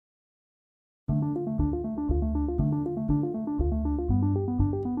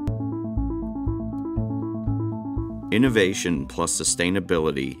Innovation plus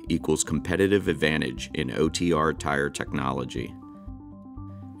sustainability equals competitive advantage in OTR tire technology.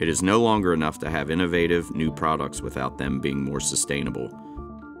 It is no longer enough to have innovative new products without them being more sustainable,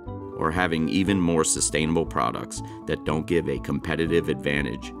 or having even more sustainable products that don't give a competitive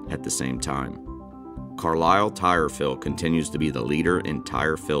advantage at the same time. Carlisle TyrFil continues to be the leader in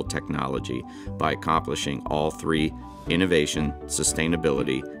TyrFil technology by accomplishing all three: innovation,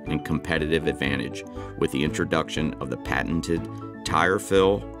 sustainability, and competitive advantage with the introduction of the patented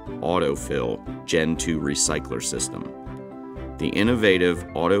TyrFil AutoFil-GenII Recycler System. The innovative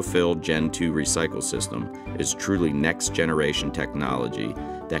AutoFil-GenII Recycle System is truly next-generation technology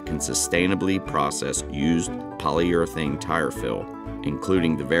that can sustainably process used polyurethane TyrFil,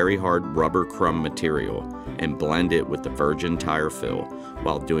 including the very hard rubber crumb material, and blend it with the virgin TyrFil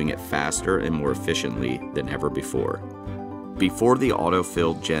while doing it faster and more efficiently than ever before. Before the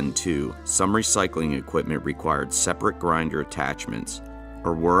AutoFil-GenII, some recycling equipment required separate grinder attachments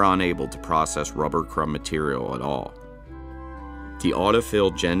or were unable to process rubber crumb material at all. The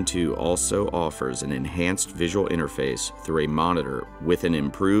AutoFil-GenII also offers an enhanced visual interface through a monitor with an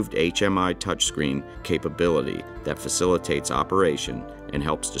improved HMI touchscreen capability that facilitates operation and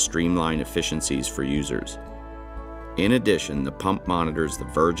helps to streamline efficiencies for users. In addition, the pump monitors the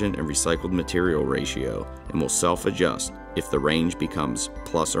virgin and recycled material ratio and will self-adjust if the range becomes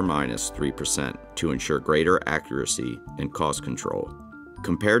plus or minus 3% to ensure greater accuracy and cost control.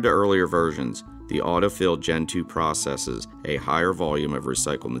 Compared to earlier versions, the AutoFil-GenII processes a higher volume of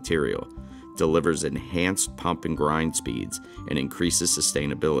recycled material, delivers enhanced pump and grind speeds, and increases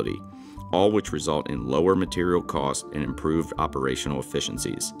sustainability, all which result in lower material cost and improved operational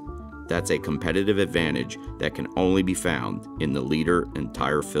efficiencies. That's a competitive advantage that can only be found in the leader in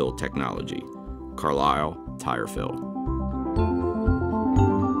TyrFil technology, Carlisle TyrFil.